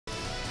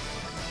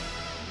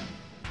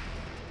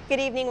Good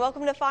evening.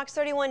 Welcome to Fox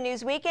 31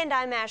 News Weekend.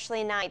 I'm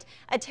Ashley Knight.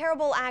 A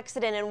terrible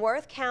accident in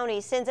Worth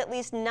County sends at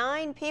least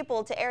 9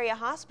 people to area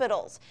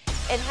hospitals.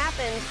 It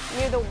happened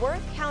near the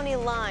Worth County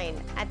line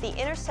at the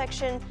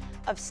intersection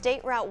of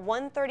State Route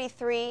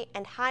 133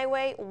 and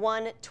Highway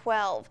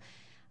 112.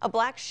 A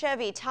black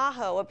Chevy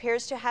Tahoe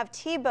appears to have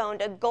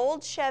T-boned a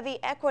gold Chevy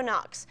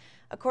Equinox.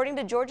 According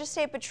to Georgia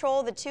State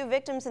Patrol, the 2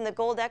 victims in the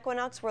gold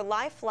Equinox were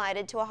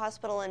life-flighted to a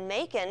hospital in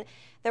Macon.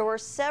 There were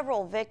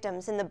several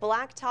victims in the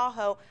black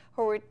Tahoe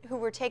who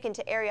were taken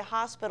to area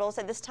hospitals.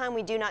 At this time,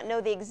 we do not know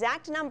the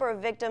exact number of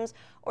victims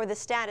or the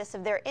status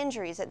of their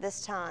injuries at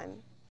this time.